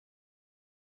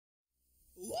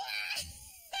In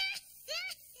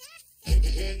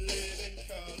living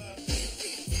color.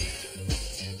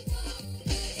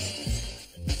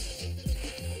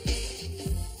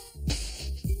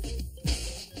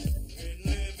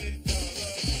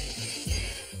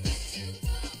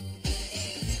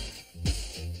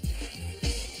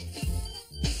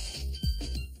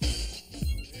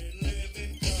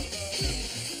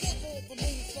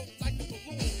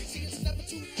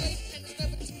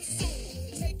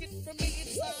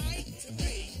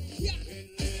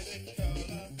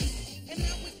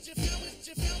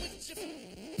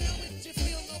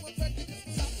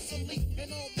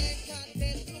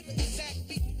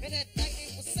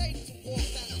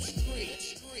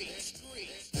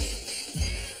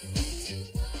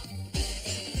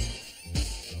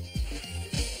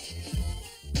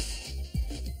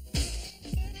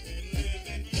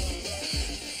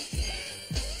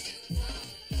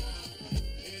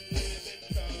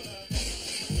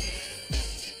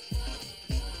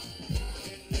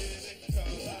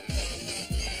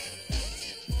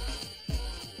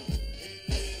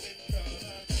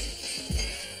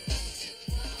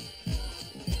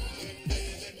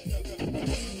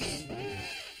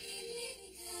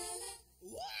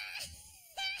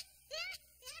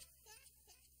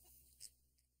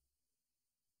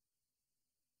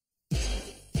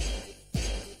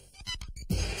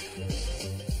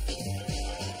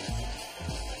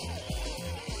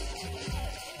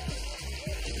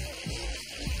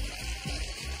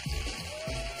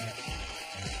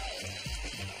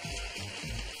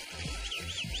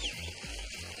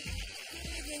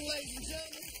 Ladies and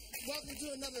gentlemen, welcome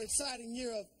to another exciting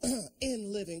year of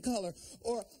In Living Color,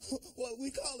 or what we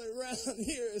call it around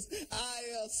here is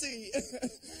ILC.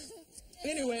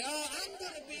 Anyway, I'm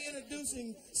going to be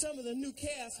introducing some of the new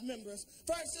cast members.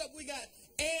 First up, we got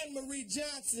Anne Marie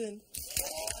Johnson.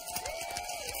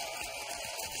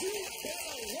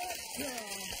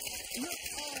 Look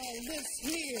all this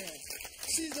here.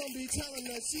 She's going to be telling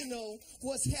us, you know,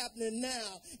 what's happening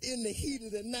now in the heat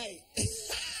of the night.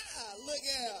 Look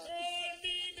out. Oh,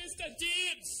 me, Mr.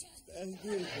 Gibbs. That's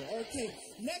beautiful. Okay.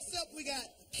 Next up, we got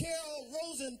Carol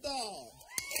Rosenthal.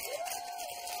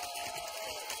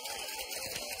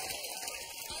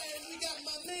 And we got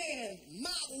my man,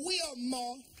 Mark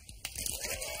Wilmore.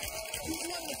 He's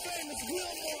one of the famous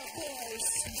Wilmore boys.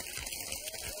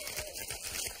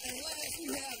 And last, we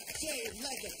have Jay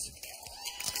Leggett.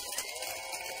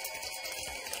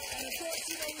 And of course,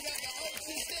 you know, we got the OG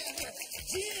stand here.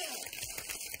 Jim.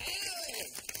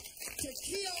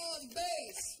 Takia on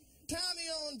bass, Tommy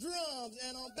on drums,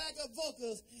 and on backup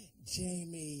vocals,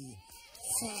 Jamie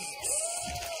Foxx.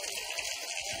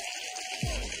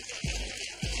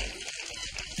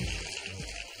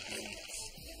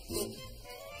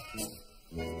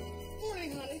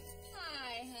 Morning, honey.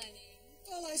 Hi, honey.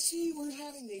 Well, I see we're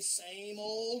having the same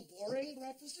old boring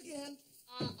breakfast again.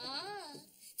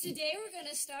 Today we're going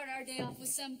to start our day off with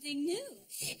something new.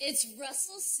 It's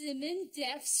Russell Simmons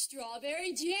Deaf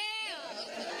Strawberry Jam.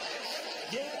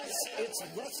 Yes, it's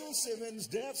Russell Simmons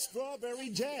Deaf Strawberry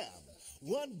Jam.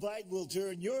 One bite will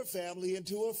turn your family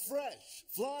into a fresh,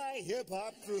 fly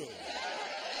hip-hop crew.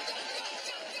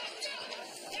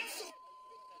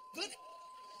 Good.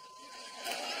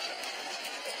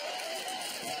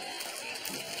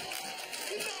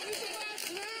 You know, it's the last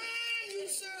time you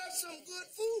served some good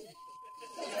food.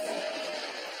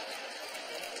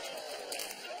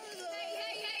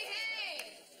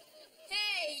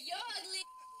 Hey, you're ugly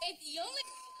ain't the only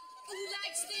who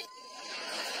likes this.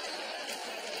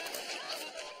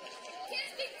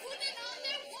 Kids be putting on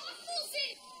their waffles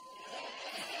in.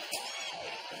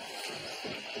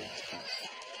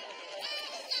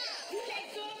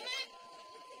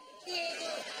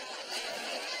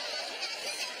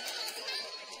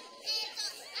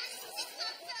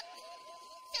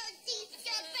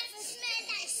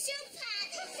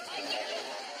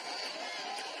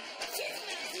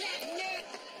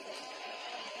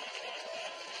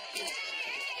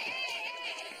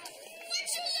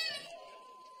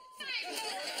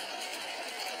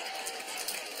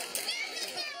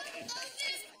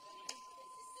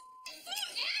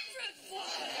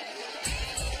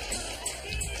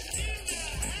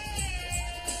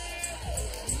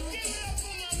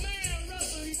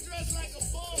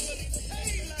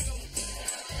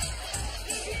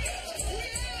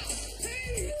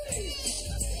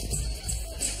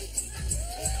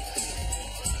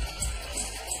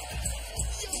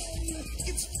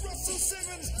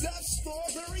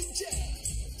 Strawberry Jam.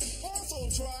 Also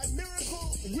try Miracle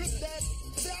with that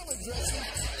salad dressing.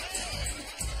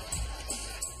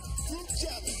 Fruit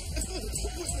jelly.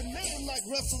 With a name like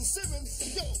Russell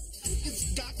Simmons, yo,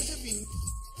 it's got to be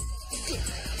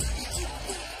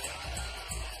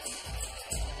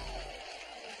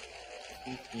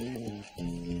You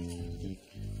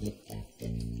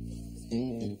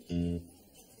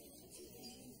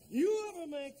ever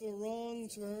make the wrong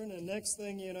turn and next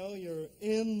thing you know, you're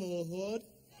in the hood?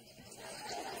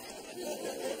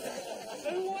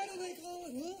 And why do they call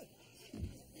it hood?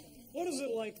 What is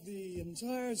it, like the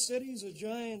entire city's a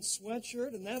giant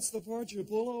sweatshirt and that's the part you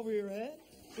pull over your head?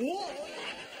 What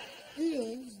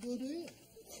is the deal?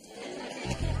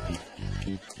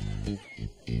 Look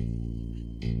at that.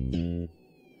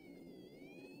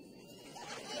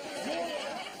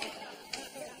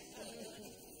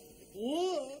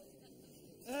 What?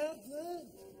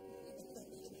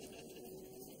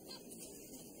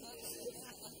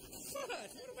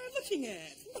 What am I looking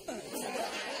at? What?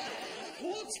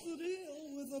 What's the deal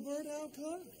with the burnt-out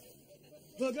car?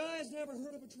 The guy's never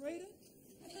heard of a trade-in?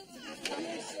 When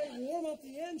they say warm up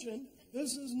the engine,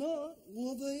 this is not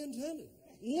what they intended.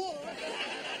 What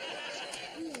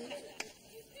is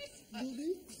the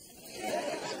deal?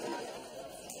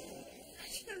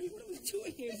 Jerry, what are we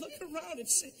doing here? Look around.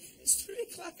 It's 3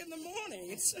 o'clock in the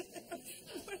morning. It's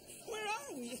where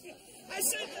are we? I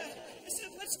said,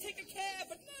 let's take a cab,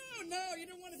 but no, you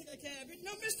don't want to take a cab.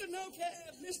 No, Mr. No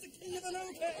Cab, Mr. King of the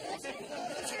No Cab.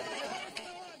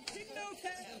 King No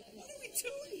Cab. What are we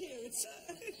doing here? It's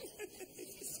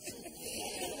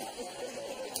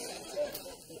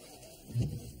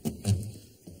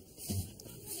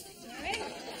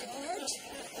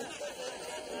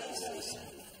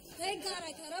Thank God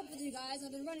I caught up with you guys.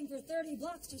 I've been running for 30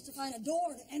 blocks just to find a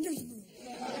door to Ender's room.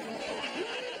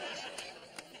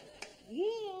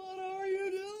 What are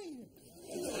you doing?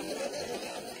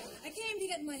 I came to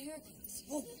get my hair cut.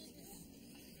 Oh,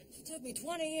 it took me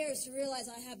 20 years to realize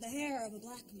I have the hair of a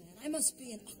black man. I must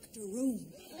be an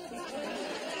octoroon.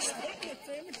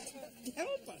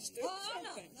 help us. Do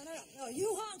something. No.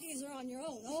 You honkies are on your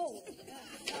own. Oh.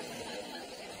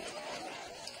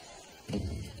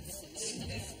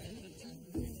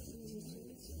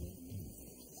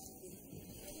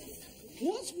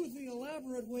 What's with the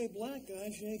elaborate way black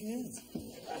guys shake hands?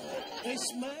 They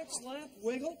smack, slap,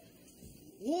 wiggle.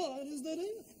 What is the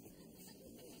deal?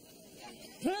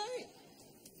 Hey!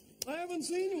 I haven't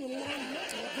seen you in a long time.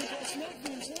 I think I smacked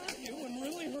you and slapped you and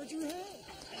really hurt your head.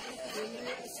 Let me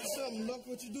ask you something. Look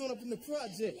what you're doing up in the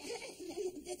project.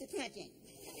 That's a project.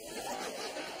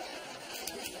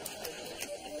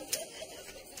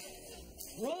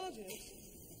 Project?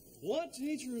 What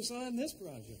teacher assigned this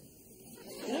project?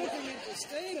 Looking at the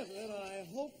state of it, I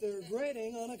hope they're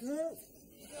grading on a curve.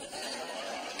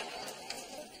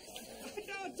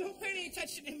 No, don't pay any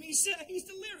attention to him. He's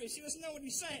delirious. He doesn't know what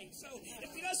he's saying. So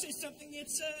if he does say something,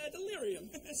 it's delirium.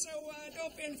 So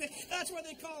don't pay anything. That's why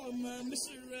they call him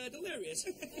Mr. Delirious.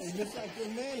 Hey, looks like your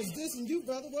man is dissing you,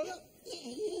 brother. What up? Yeah,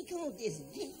 he ain't called this.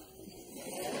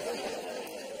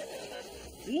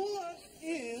 What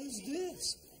is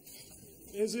this?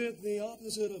 Is it the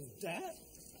opposite of that?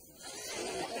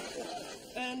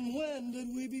 And when did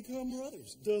we become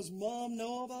brothers? Does Mom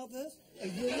know about this? Hey,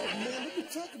 yo, man, let me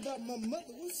talk about my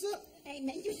mother. What's up? Hey,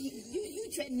 man, you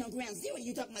treading on ground zero.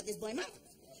 You talking about this boy, mama?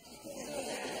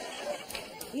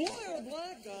 Why are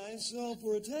black guys so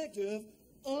protective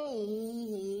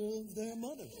of their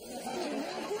mothers?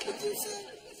 What did you say?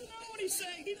 He doesn't know what he's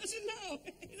saying. He doesn't know.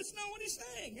 He doesn't know what he's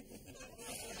saying.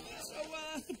 So,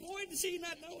 boy, does he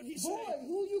not know what he's saying. Boy,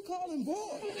 who you calling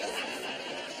boy?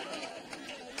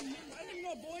 I don't even know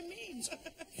what boy means.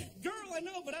 Girl, I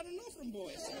know, but I don't know from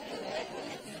boys.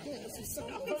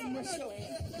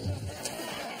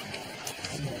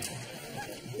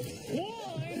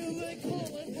 Why do they call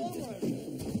it bum rush?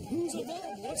 Who's a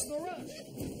bum? What's the rush?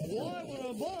 Why would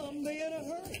a bum be in a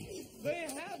hurry? They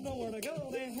have nowhere to go.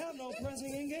 They have no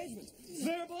pressing engagements.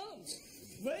 They're bums.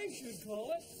 They should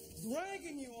call it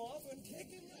dragging you off and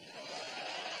kicking you.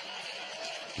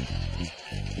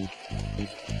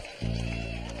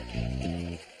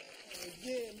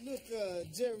 Yeah, look,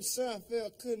 Jerry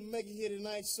Seinfeld couldn't make it here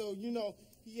tonight, so, you know,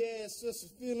 he asked us to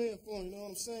fill in for him, you know what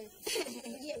I'm saying?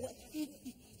 Yeah, what?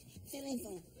 Fill in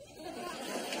for him.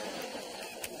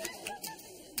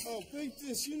 Oh, peep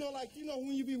this, you know,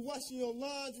 when you be washing your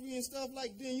laundry and stuff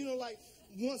like that, you know, like,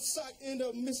 one sock end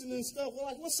up missing and stuff, well,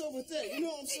 like, what's up with that? You know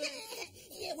what I'm saying?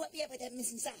 Yeah, what be up with that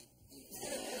missing sock?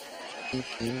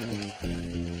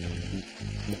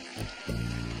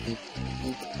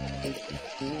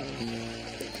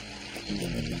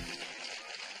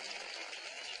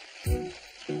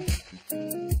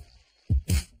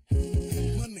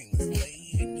 My name is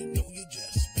Lay, and you know you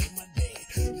just made my day.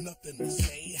 Nothing to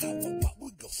say, how about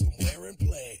we go somewhere and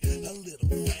play? A little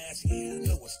fast, yeah, I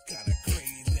know it's kinda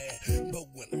crazy, but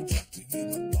when I talk to you,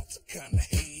 my thoughts are kinda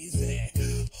hazy.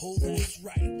 Oh, that's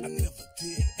right, I never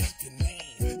did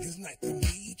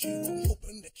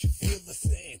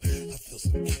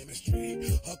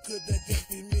could that just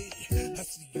be me? I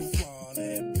see you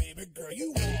falling, baby girl,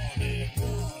 you want it,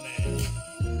 want it.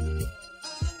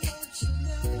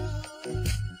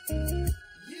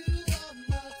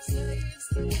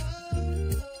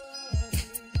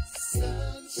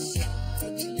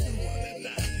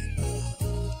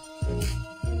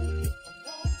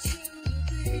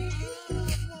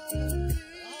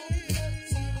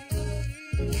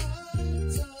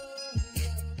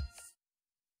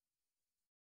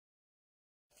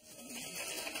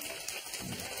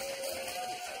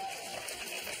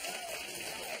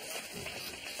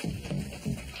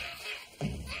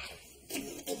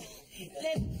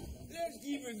 Let's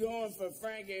keep it going for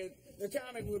Frankie, the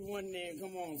comic with one name.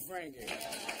 Come on, Frankie.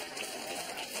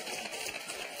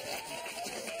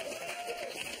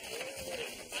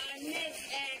 Our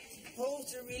next act supposed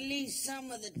to release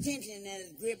some of the tension that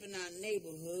is gripping our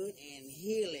neighborhood and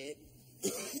heal it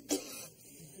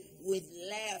with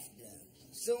laughter.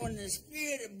 So in the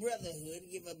spirit of brotherhood,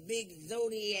 give a big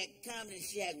Zodiac Comedy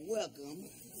Shack welcome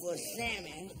for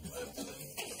Sammy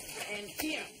and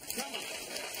Kim. Come on.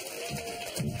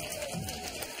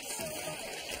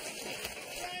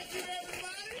 Thank you,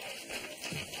 everybody.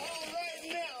 All right,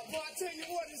 now, boy, I tell you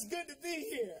what, it's good to be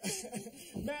here.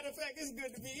 Matter of fact, it's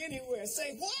good to be anywhere.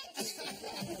 Say what?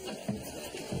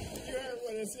 You heard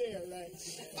what I said, right?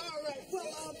 All right,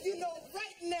 well, you know,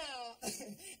 right now,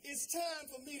 it's time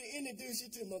for me to introduce you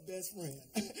to my best friend.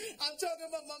 I'm talking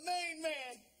about my main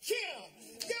man, Kim.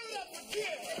 Give it up for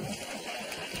Kim.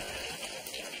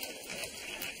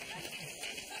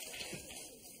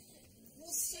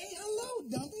 Well, say hello,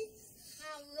 dummy.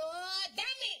 Hello,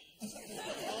 dummy.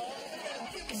 Oh,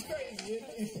 Kim is crazy,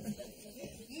 isn't it?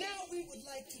 Now we would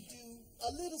like to do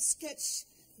a little sketch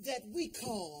that we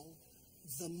call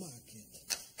The Market.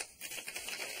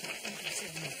 Thank you so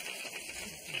much.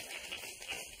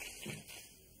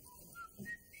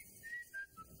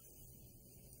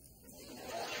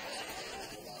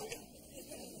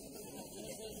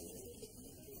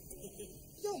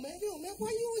 Yo, man, why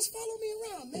you always follow me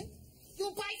around, man? You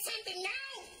buy something now?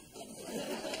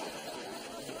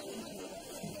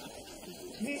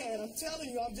 Man, I'm telling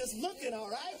you, I'm just looking, all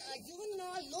right? You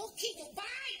know, looking, you buy.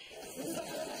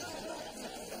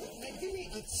 Man, give me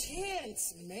a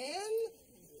chance, man.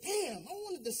 Damn, I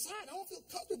want to decide. I don't feel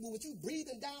comfortable with you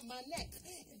breathing down my neck.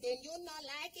 Then you not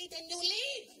like it, then you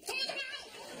leave. Come on, come out.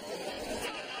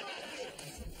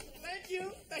 Thank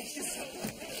you. Thank you so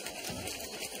much.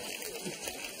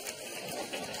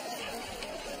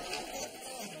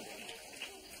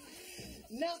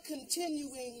 Now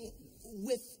continuing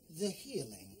with the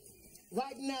healing.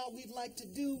 Right now we'd like to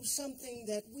do something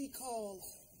that we call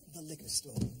the liquor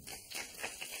store.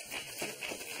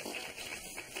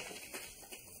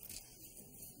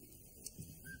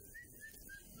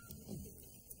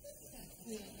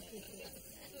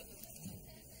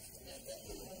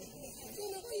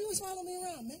 Why you always follow me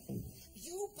around, man?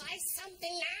 You buy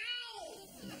something now.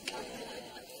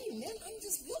 Hey, man, I'm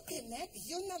just looking, man.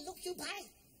 You not look, you buy.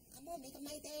 Come on, make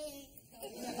my day.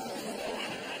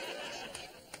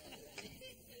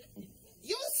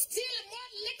 You steal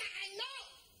more liquor, I know.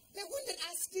 Man, when did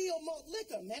I steal more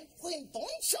liquor, man? When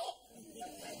don't you?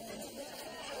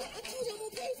 I told you I'm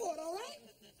gonna pay for it, all right?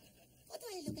 What do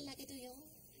I look like to you?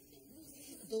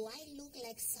 Do I look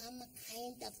like some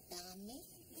kind of dummy?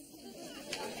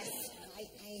 That's why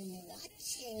I'm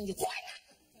watching you.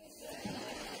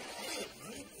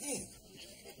 Man.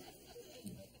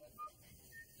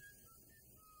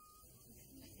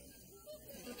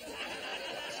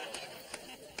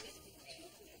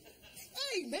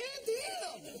 Hey, man,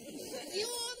 damn! You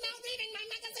now reading my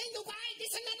magazine, you buy.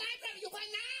 This in the library, you buy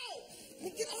now.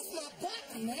 Man, get off my butt,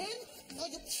 man! No,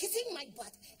 you're kissing my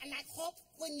butt. And I hope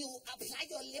when you apply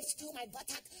your lips to my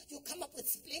buttock, you come up with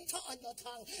splinter on your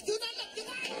tongue. You don't look, you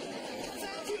buy.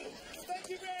 Thank you. Thank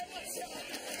you very much.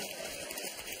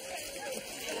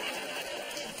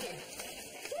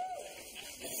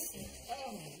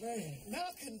 Oh, man.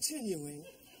 Now continuing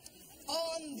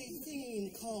on the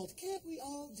theme called Can't We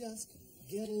All Just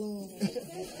Get Along?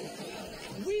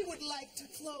 We would like to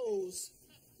close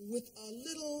with a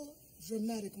little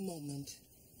dramatic moment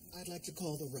I'd like to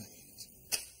call the riot.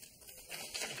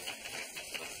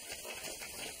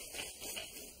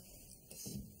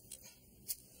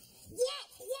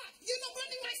 What? You're not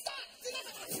running my stuff.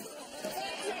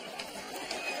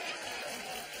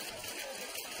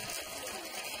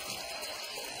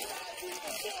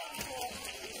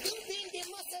 You being the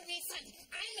most recent.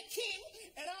 I'm a king.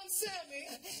 And I'm Sammy.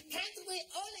 Can't we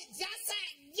all just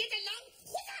get along?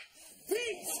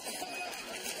 Peace!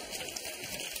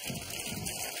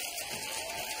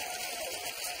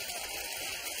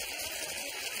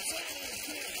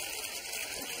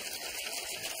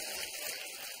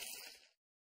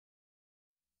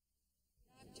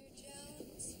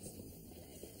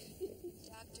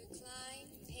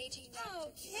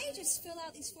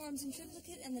 out these forms in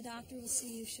triplicate, and the doctor will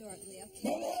see you shortly,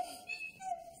 okay?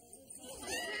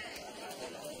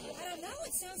 I don't know.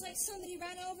 It sounds like somebody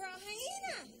ran over a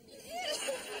hyena.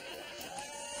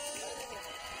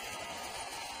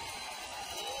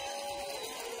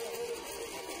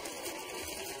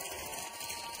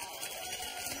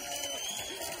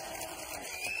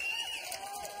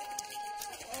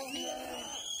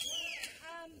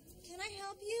 Can I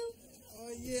help you?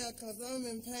 Oh, yeah, because I'm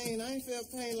in pain. I ain't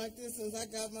felt pain like this since I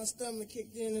got my stomach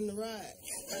kicked in the ride.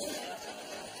 Yes,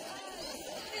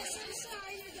 I'm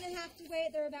sorry. You're going to have to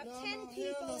wait. There are about 10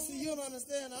 people. No. See, you don't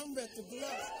understand. I'm ready to blow.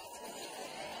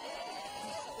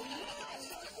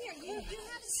 Here, you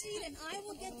have a seat, and I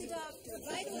will get the doctor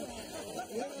right away.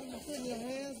 You're going to be putting your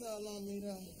hands all on me,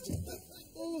 though.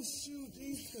 Oh, shoot,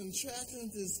 these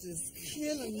contractions is just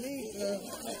killing me, girl.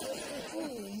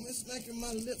 Oh, it's making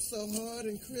my lips so hard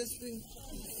and crispy.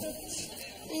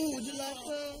 Oh, would you like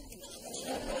some?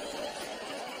 No,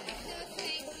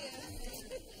 thank you.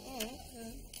 Oh,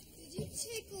 okay. Did you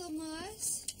take Lamar's?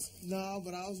 No,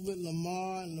 but I was with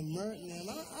Lamar and Lamert and them.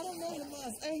 I don't know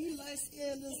Lamar. Ain't he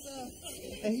light-skinned and stuff?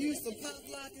 And he used to pop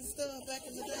lock and stuff back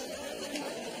in the day.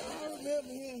 I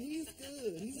remember him. He's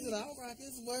good. He said, I'll rock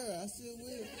his word. I still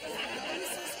will. Why you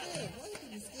so scared? Why you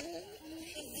be scared?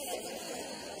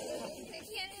 I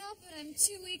can't help it. I'm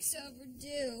 2 weeks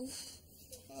overdue.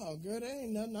 Oh, girl, that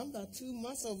ain't nothing. I'm about 2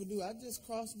 months overdue. I just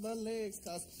crossed my legs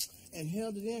and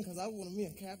held it in because I wanted me a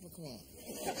Capricorn.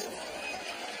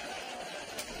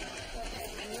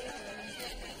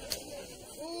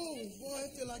 Oh, boy, I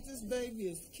feel like this baby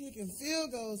is kicking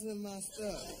field goals in my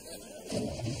stuff.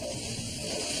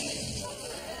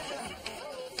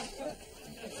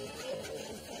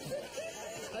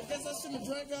 I guess I shouldn't have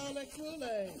drank all that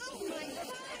Kool-Aid. Oh, my God.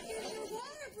 Your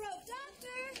water broke,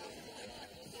 doctor.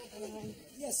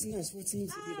 Yes, nurse, what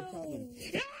seems to be the problem?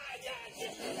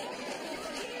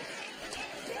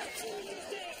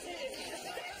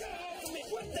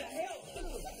 What the hell?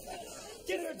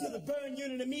 Get her to the burn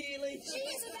unit immediately. She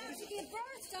is about to give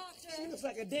birth, doctor. She looks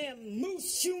like a damn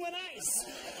moose chewing ice.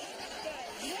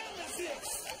 The hell is this?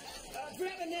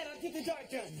 Grab a net, I'll get the dart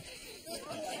gun.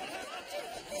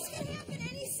 This can happen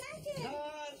any second.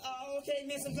 Okay,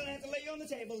 miss, I'm gonna have to lay you on the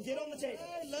table. Get on the table.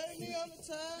 Hey, lay me on the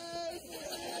table.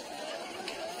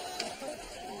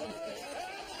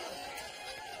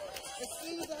 As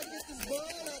soon as I get this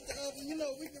bun out the oven, you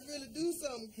know, we can really do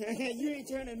something. You ain't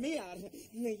turning me out.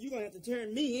 You're gonna have to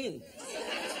turn me in. The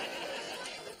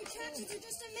contractions are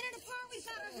just a minute apart. We've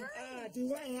got to hurry.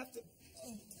 Do I have to?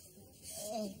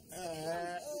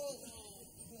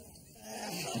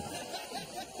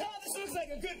 This looks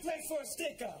like a good place for a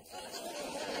stick-up.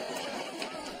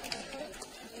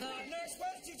 Nurse, why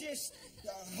don't you just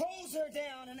hose her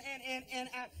down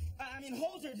and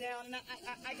hold her down, and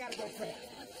I gotta go pray.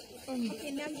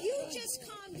 Okay, now you just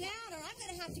calm down, or I'm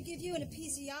going to have to give you an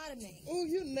episiotomy. Oh,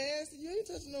 you nasty. You ain't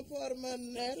touching no part of my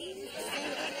anatomy.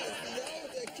 Y'all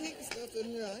with that kink stuff in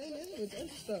here. I ain't in with that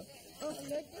stuff.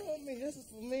 Let go of me. This is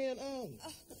for men only.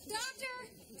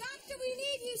 Doctor, we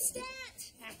need you stat.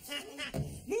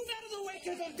 Move out of the way,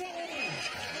 because I'm going in.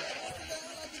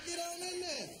 I'd like to get on in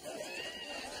there.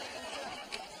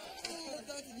 Oh,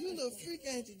 doctor, you a little freak,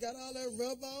 ain't you? Got all that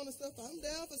rub on and stuff. I'm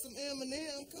down for some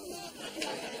M&M. Come on.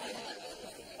 Oh,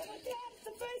 my God, it's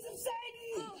the face of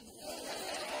Satan.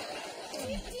 Do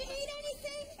you need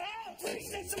anything? Please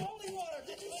take some holy water.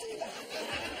 Did you see that?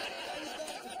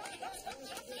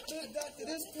 Look, doctor,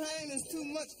 this pain is too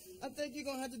much. I think you're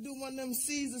going to have to do one of them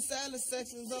Caesar salad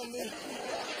sections on me.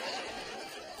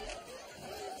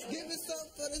 Give me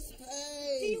something for this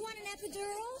pain. Do you want an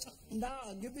epidural?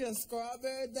 Nah, give me a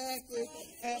strawberry daiquiri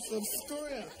and some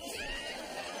scrimp.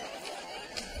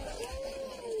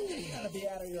 You gotta be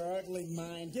out of your ugly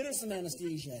mind. Get her some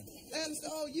anesthesia.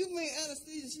 Oh, you mean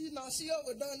anesthesia? She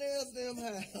overdone theirs damn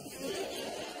high.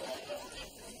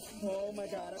 Oh, my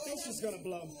God, I think she's gonna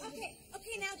blow.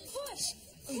 Okay, now push.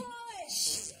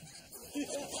 Push.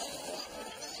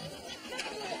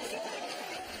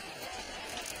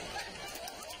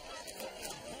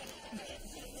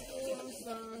 Oh, I'm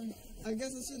sorry. I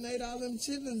guess I shouldn't ate all them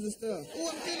chitlins and stuff. Oh,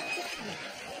 I'm getting pregnant.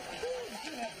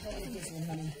 We're gonna have to go with this one,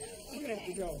 honey. We're gonna have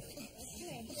to go.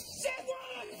 Set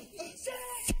one!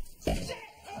 Set!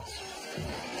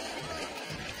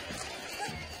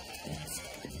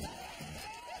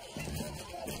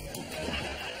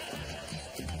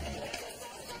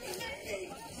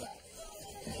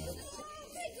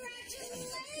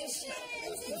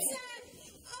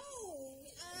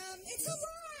 It's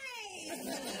alive!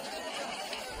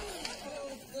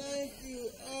 Oh, thank you.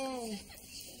 Oh,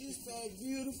 you're so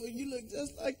beautiful. You look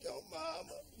just like your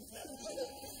mama.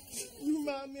 You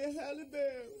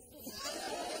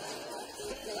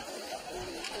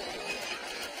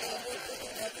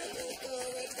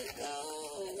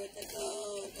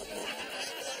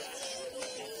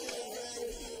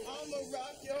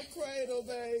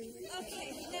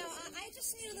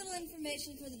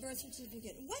birth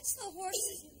certificate. What's the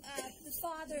horse, the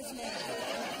father's name?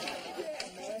 Yeah,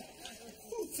 man.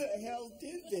 Who the hell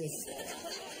did this?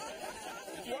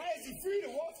 Why is he free to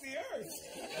walk the earth?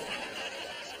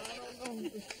 I don't know.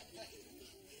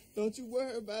 Don't you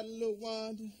worry about it, little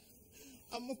Wanda.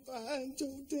 I'm gonna find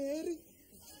your daddy.